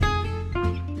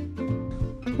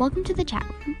Welcome to the Chat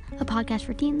Room, a podcast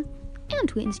for teens and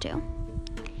tweens too.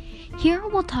 Here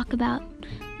we'll talk about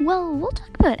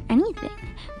anything.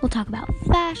 We'll talk about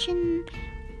fashion,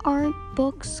 art,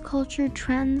 books, culture,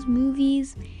 trends,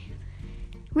 movies,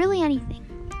 really anything.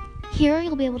 Here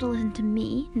you'll be able to listen to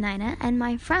me, Nina, and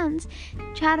my friends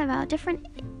chat about different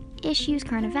issues,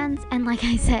 current events, and like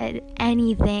I said,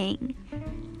 anything.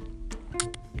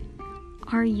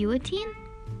 Are you a teen?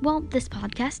 Well, this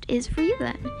podcast is for you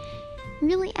then.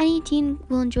 Really, any teen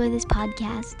will enjoy this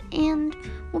podcast and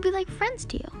will be like friends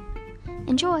to you.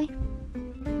 Enjoy!